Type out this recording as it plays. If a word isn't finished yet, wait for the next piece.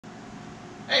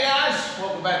Hey guys,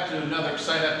 welcome back to another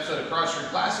exciting episode of Cross Street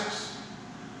Classics.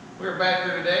 We're back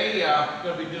here today.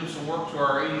 Going to be doing some work to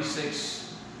our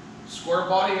 86 square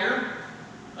body here.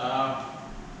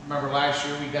 Remember last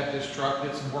year we got this truck,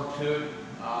 did some work to it.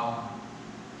 Got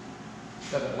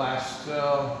it last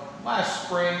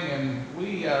spring, and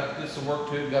we did some work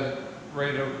to it. Got it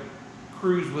ready to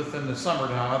cruise within the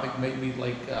summertime. I think maybe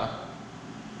late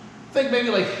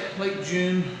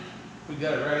June we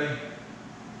got it ready.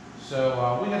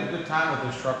 So we had a good time with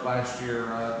this truck last year.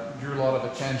 Drew a lot of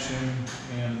attention,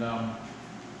 and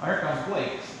here comes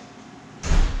Blake.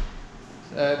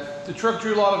 The truck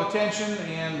drew a lot of attention,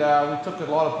 and we took it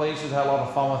a lot of places, had a lot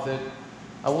of fun with it.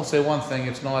 I will say one thing: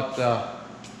 it's not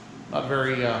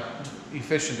very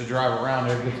efficient to drive around.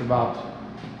 It gets about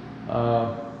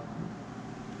I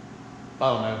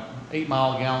don't know, 8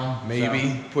 miles a gallon, maybe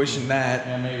so, pushing that.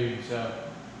 Yeah, maybe. So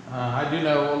I do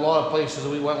know a lot of places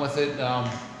we went with it.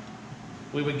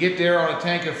 We would get there on a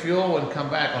tank of fuel and come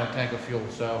back on a tank of fuel.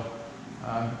 So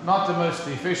not the most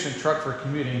efficient truck for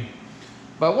commuting.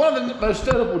 But one of the most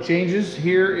notable changes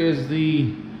here is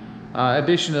the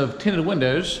addition of tinted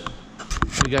windows.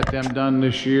 We got them done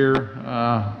this year,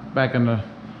 back in the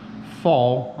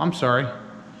fall. I'm sorry.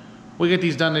 We get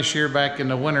these done this year back in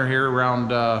the winter here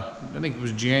around, I think it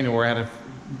was January. I had a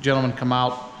gentleman come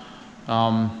out,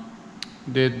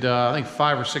 did I think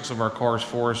 5 or 6 of our cars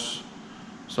for us.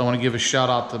 So I want to give a shout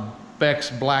out to Beck's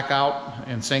Blackout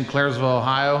in St. Clairsville,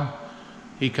 Ohio.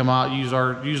 He come out, used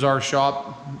our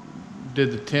shop,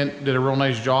 did the tint, did a real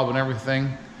nice job and everything.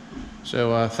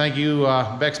 So thank you,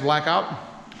 Beck's Blackout.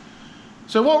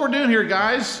 So what we're doing here,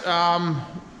 guys,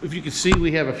 if you can see,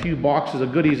 we have a few boxes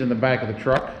of goodies in the back of the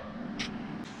truck.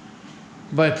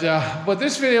 But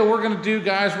this video we're going to do,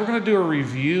 guys, we're going to do a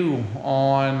review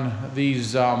on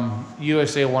these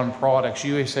USA1 products,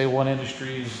 USA1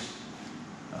 Industries.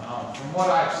 From what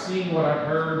I've seen, what I've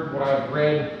heard, what I've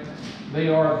read, they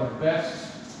are the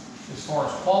best as far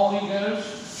as quality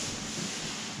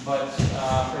goes. But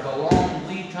there's a long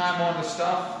lead time on the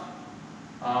stuff.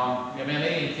 I mean, they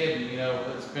ain't kidding. You know,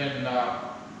 it's been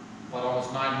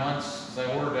almost 9 months since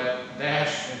I ordered that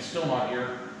dash, and it's still not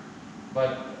here.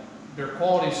 But their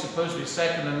quality is supposed to be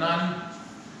second to none.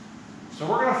 So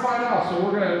we're going to find out. So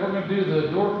we're going to do the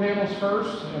door panels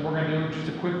first, and we're going to do just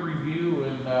a quick review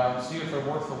and see if they're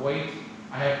worth the wait.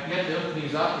 I have yet to open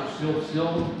these up. They're still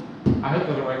sealed. I hope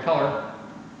they're the right color.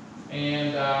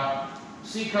 And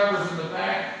seat covers in the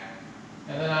back.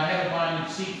 And then I had to buy a new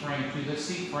seat frame too. This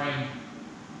seat frame,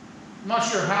 I'm not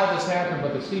sure how this happened,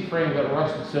 but the seat frame got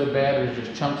rusted so bad there's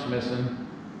just chunks missing.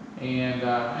 And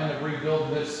I ended up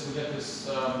rebuilding this. We got this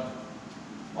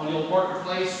on the old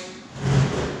marketplace.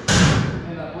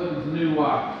 Ended up putting some new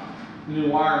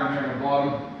wire in here on the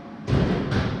bottom.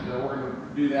 So we're going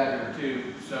to do that here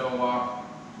too. So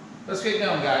let's get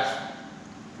going, guys.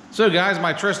 So guys,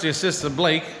 my trusty assistant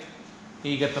Blake,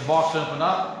 he got the box opened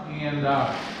up, and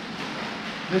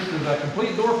this is a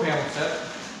complete door panel set.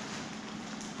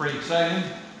 Pretty exciting.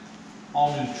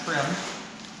 All new trim.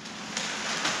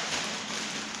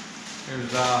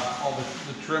 Here's all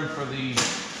the trim for the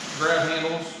grab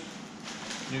handles.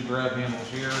 New grab handles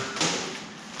here.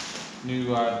 New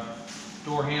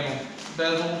door handle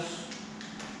bezels.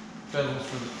 Bezels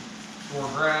for the door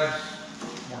grabs.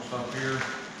 More stuff here.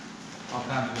 All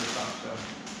kinds of good stuff. So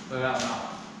put it out now.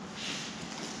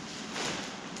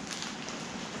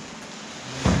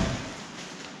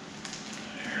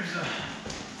 There's the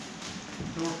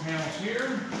door panels here.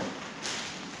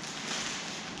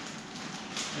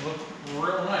 They look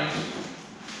real nice.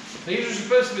 These are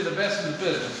supposed to be the best in the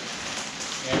business.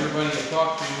 Everybody I talk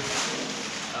to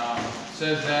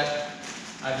says that.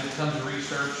 I did tons of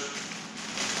research.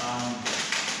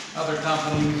 Other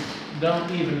companies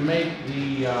don't even make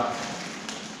the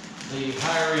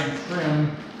higher end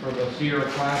trim for the Sierra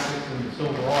Classics and the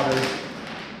Silverados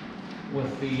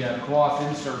with the cloth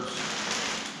inserts.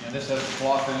 And this has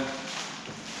cloth in it.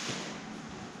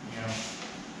 You know,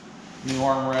 new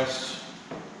armrests.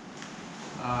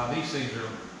 These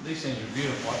things are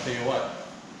beautiful. I'll tell you what.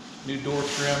 New door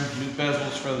trim, new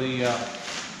bezels for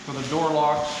the door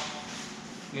locks.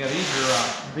 Yeah,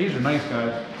 these are nice,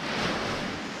 guys.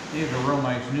 These are real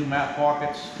nice. New mat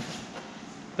pockets.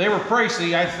 They were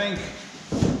pricey. I think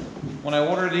when I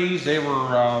ordered these, they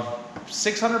were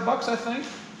 $600, I think,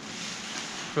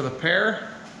 for the pair.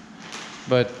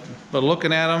 But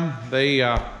looking at them, they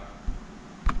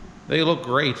look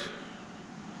great.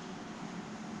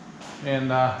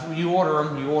 And you order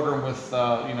them with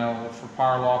for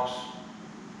power locks.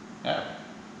 Yeah,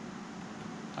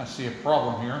 I see a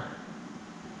problem here.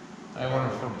 I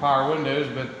ordered for power windows,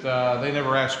 but they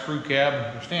never asked crew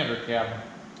cab or standard cab.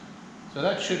 So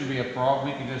that shouldn't be a problem.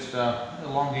 We can just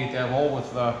elongate that hole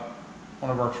with one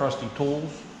of our trusty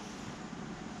tools.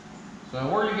 So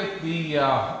we're going to get the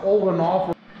old one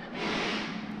off.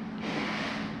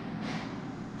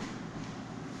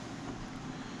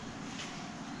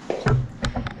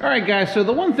 All right, guys, so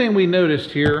the one thing we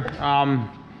noticed here,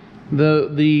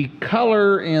 the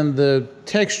color and the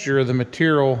texture of the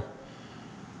material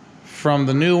from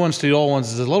the new ones to the old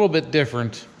ones is a little bit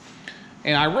different.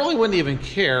 And I really wouldn't even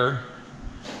care,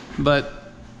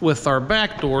 but with our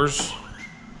back doors,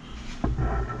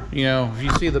 you know, if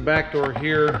you see the back door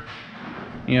here,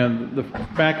 you know, the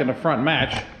back and the front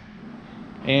match.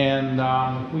 And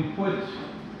if we put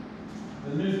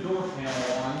the new door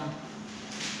panel on,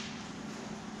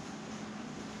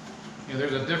 you know,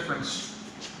 there's a difference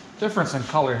in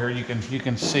color here. You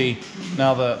can see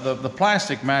now the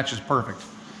plastic match is perfect.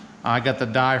 I got the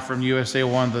dye from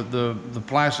USA1. The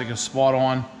plastic is spot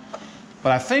on.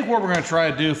 But I think what we're going to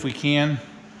try to do, if we can,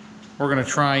 we're going to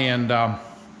try and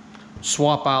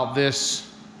swap out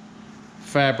this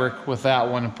fabric with that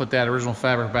one and put that original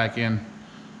fabric back in,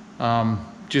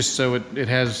 just so it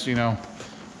has, you know,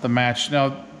 the match.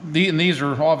 Now these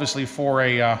are obviously for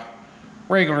a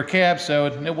regular cab, so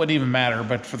it wouldn't even matter.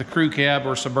 But for the crew cab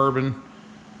or Suburban,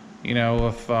 you know,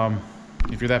 if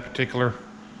you're that particular,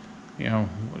 you know,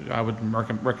 I would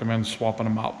recommend swapping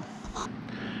them out.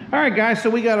 All right, guys, so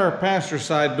we got our passenger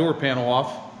side door panel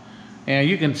off, and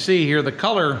you can see here the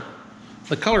color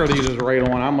of these is right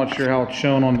on. I'm not sure how it's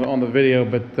shown on the video,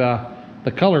 but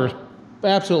the color is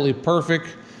absolutely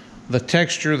perfect. The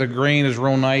texture, the grain is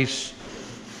real nice.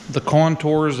 The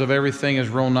contours of everything is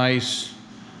real nice.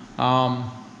 Yeah,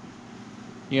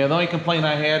 the only complaint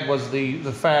I had was the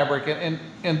fabric,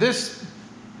 and this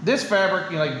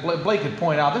fabric, you know, like Blake had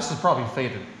pointed out, this is probably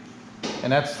faded,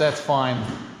 and that's fine.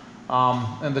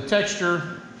 And the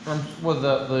texture, with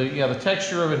the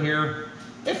texture of it here,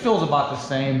 it feels about the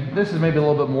same. This is maybe a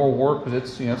little bit more work because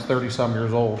it's, you know, it's 30-some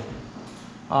years old.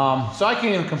 So I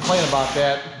can't even complain about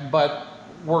that, but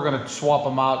we're going to swap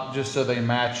them out just so they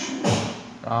match.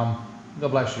 God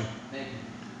bless you. Thank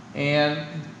you. And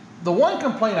the one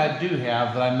complaint I do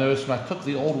have that I noticed when I took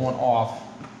the old one off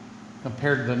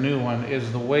compared to the new one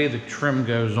is the way the trim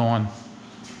goes on.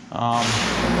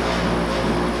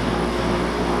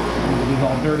 It's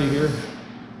all dirty here,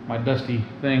 my dusty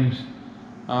things.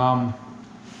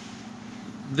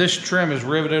 This trim is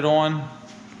riveted on,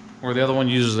 where the other one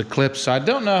uses the clips. So I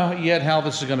don't know yet how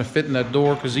this is going to fit in that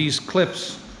door, because these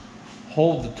clips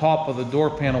hold the top of the door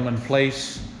panel in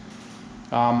place.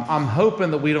 I'm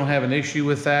hoping that we don't have an issue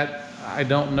with that. I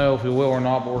don't know if we will or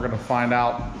not, but we're going to find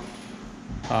out.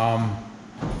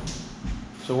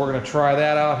 So we're going to try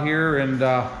that out here and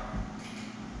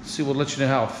see. We'll let you know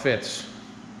how it fits.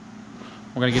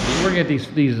 We're going to get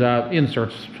these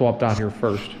inserts swapped out here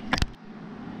first.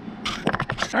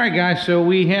 All right, guys. So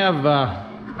we have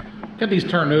got these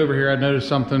turned over here. I noticed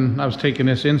something. I was taking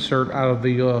this insert out of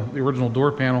the original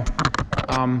door panel.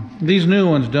 These new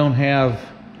ones don't have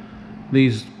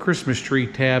these Christmas tree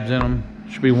tabs in them.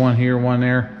 Should be one here, one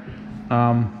there.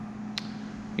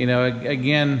 You know,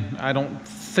 again, I don't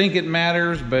think it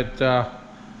matters, but that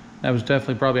was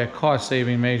definitely probably a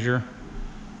cost-saving measure.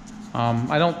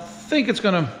 I don't think it's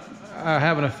going to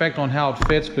have an effect on how it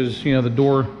fits, because, you know, the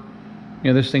door,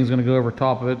 you know, this thing's going to go over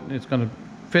top of it. It's going to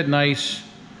fit nice.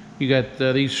 You got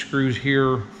these screws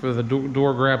here for the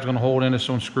door grab's going to hold in this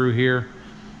one screw here.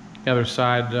 The other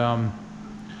side,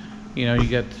 you know, you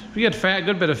get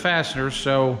good bit of fasteners,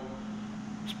 so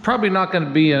it's probably not going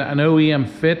to be an OEM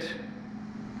fit,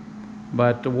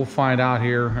 but we'll find out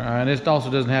here. And it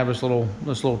also doesn't have this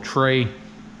little tray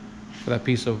for that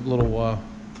piece of little,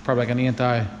 probably like an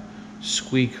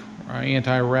anti-squeak or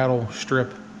anti-rattle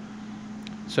strip.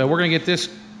 So we're going to get this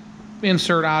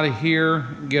insert out of here,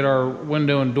 get our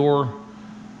window and door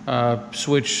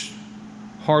switch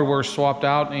hardware swapped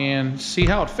out, and see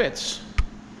how it fits.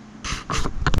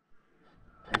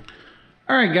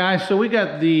 All right, guys, so we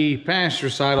got the passenger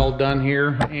side all done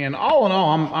here, and all in all,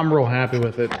 I'm real happy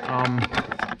with it.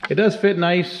 It does fit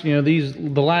nice. You know,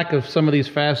 the lack of some of these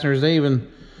fasteners, they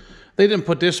didn't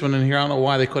put this one in here. I don't know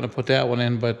why they couldn't put that one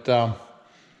in, but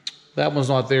that one's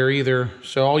not there either.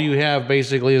 So all you have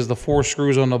basically is the 4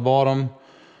 screws on the bottom,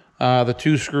 the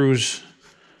 2 screws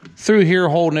through here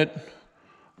holding it,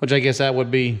 which I guess that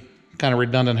would be kind of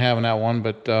redundant having that one,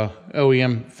 but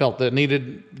OEM felt that it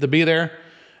needed to be there.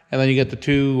 And then you get the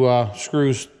 2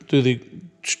 screws through the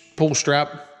pull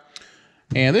strap.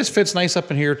 And this fits nice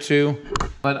up in here too.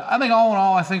 But I think all in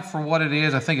all, I think for what it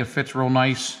is, I think it fits real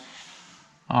nice.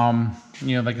 You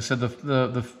know, like I said,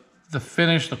 the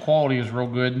finish, the quality is real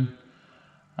good.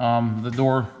 The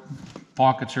door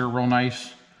pockets here real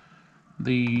nice.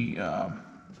 The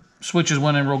switches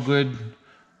went in real good.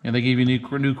 And they gave you new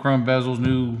chrome bezels,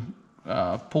 new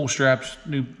pull straps,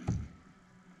 new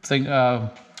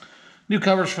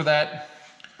covers for that.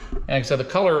 And like I said, the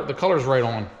color's right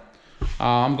on.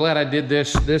 I'm glad I did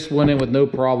this. This went in with no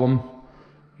problem.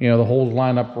 You know, the holes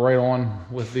line up right on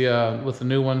with the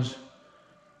new ones.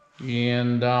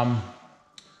 And so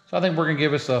I think we're gonna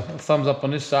give us a thumbs up on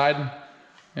this side,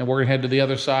 and we're gonna head to the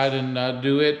other side and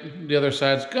do it. The other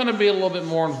side's gonna be a little bit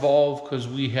more involved because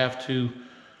we have to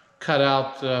cut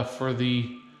out for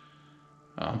the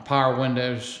power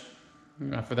windows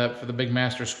for the big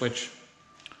master switch.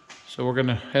 So we're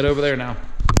gonna head over there now.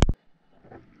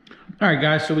 All right,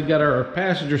 guys. So we got our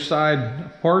passenger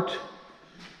side part,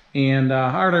 and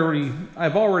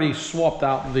I've already swapped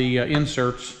out the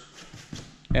inserts.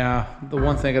 The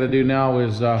one thing I got to do now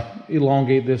is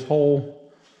elongate this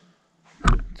hole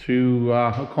to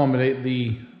accommodate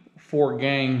the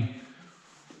 4-gang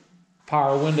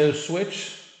power window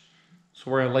switch. So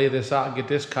we're gonna lay this out and get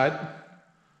this cut.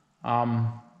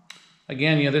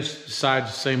 Again, you know, this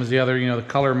side's the same as the other. You know, the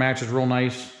color matches real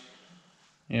nice.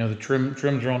 You know, the trim's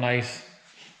real nice.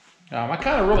 I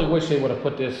kind of really wish they would have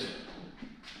put this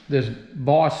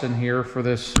boss in here for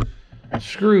this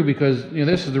screw, because you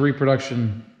know this is the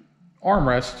reproduction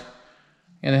armrest,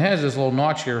 and it has this little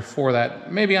notch here for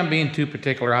that. Maybe I'm being too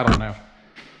particular. I don't know,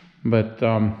 but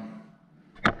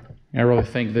I really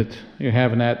think that you're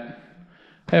having that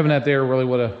there really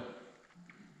would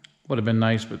have been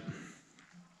nice, but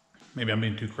maybe I'm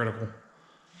being too critical.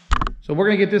 So we're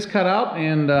gonna get this cut out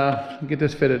and get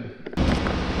this fitted.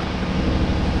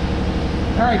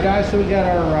 All right, guys, so we got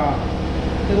our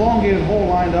elongated hole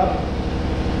lined up.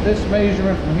 This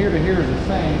measurement from here to here is the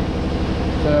same.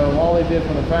 So all they did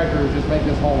from the factory was just make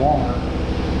this hole longer.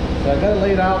 So I got it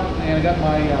laid out, and I got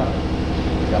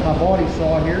my body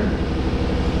saw here.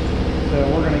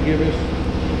 So we're gonna give this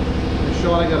a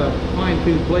shot. I got a fine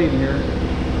tooth blade in here.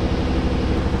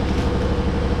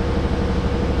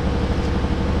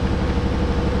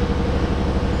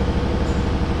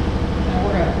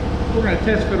 And we're gonna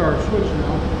test fit our switch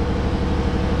now.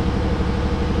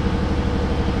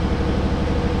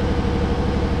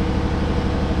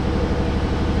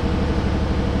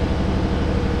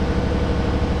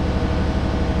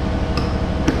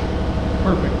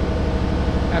 Perfect.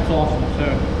 That's awesome. So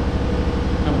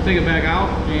I'm gonna take it back out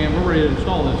and we're ready to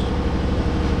install this.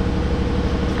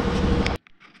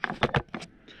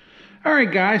 All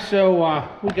right, guys, so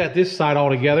we got this side all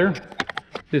together.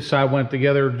 This side went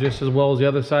together just as well as the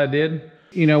other side did.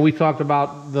 You know, we talked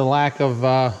about the lack of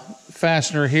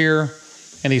fastener here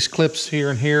and these clips here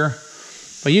and here.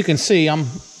 But you can see I'm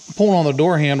pulling on the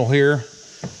door handle here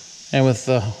and with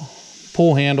the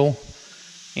pull handle.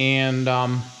 And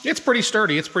it's pretty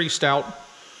sturdy. It's pretty stout.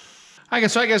 I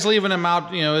guess leaving them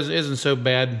out, you know, isn't so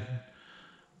bad.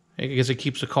 I guess it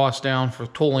keeps the cost down for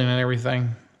tooling and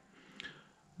everything.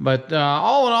 But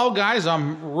all in all, guys,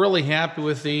 I'm really happy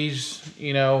with these.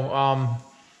 You know,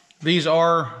 these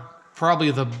are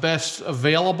probably the best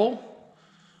available.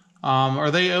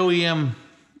 Are they OEM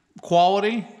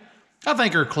quality? I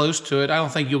think they're close to it. I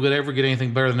don't think you'll ever get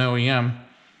anything better than OEM.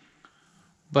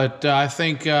 But I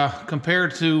think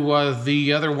compared to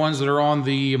the other ones that are on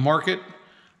the market,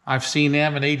 I've seen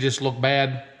them and they just look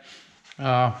bad. You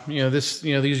know, these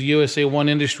USA1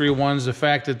 Industry ones, the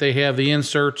fact that they have the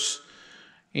inserts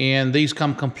and these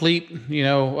come complete, you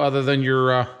know, other than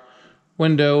your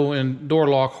window and door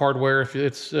lock hardware if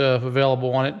it's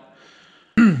available on it.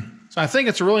 So I think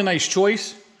it's a really nice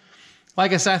choice.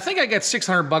 Like I said, I think I got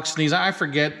 $600 in these. I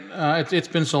forget. It's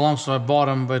been so long since I bought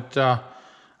them, but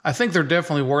I think they're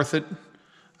definitely worth it.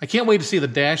 I can't wait to see the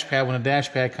dash pad when the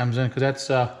dash pad comes in, because that's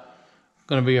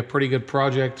going to be a pretty good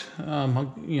project.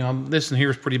 You know, this in here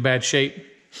is pretty bad shape.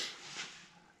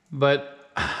 But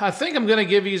I think I'm going to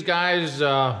give these guys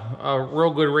a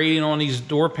real good rating on these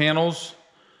door panels.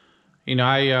 You know,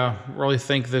 I really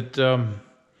think that,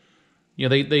 you know,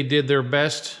 they did their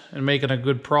best in making a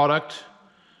good product.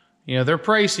 You know, they're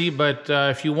pricey, but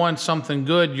if you want something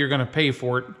good, you're going to pay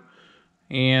for it.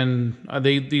 And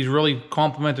these really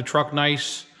complement the truck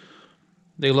nice.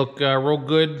 They look real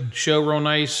good, show real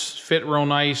nice, fit real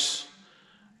nice.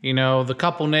 You know, the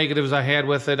couple negatives I had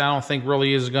with it, I don't think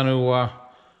really is going to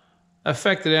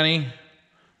affect it any.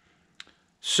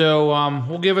 So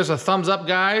we'll give us a thumbs up,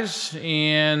 guys.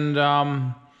 And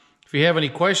if you have any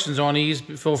questions on these,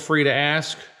 feel free to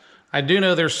ask. I do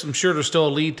know I'm sure there's still a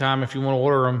lead time if you want to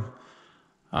order them.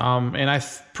 And I'm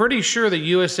pretty sure that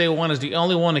USA1 is the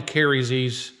only one that carries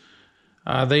these.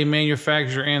 They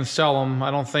manufacture and sell them.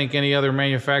 I don't think any other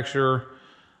manufacturer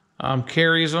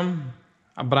carries them.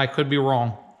 but I could be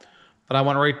wrong. But I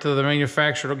went right to the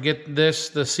manufacturer to get this,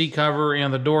 the seat cover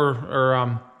and the door,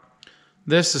 or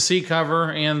this, the seat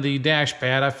cover and the dash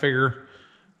pad. I figure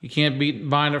you can't beat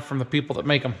buying it from the people that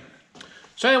make them.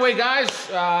 So anyway, guys,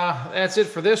 that's it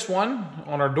for this one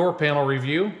on our door panel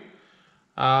review.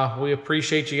 We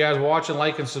appreciate you guys watching,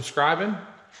 liking, subscribing.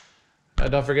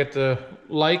 Don't forget to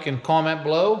like and comment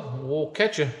below. We'll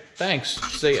catch you. Thanks.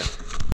 See ya.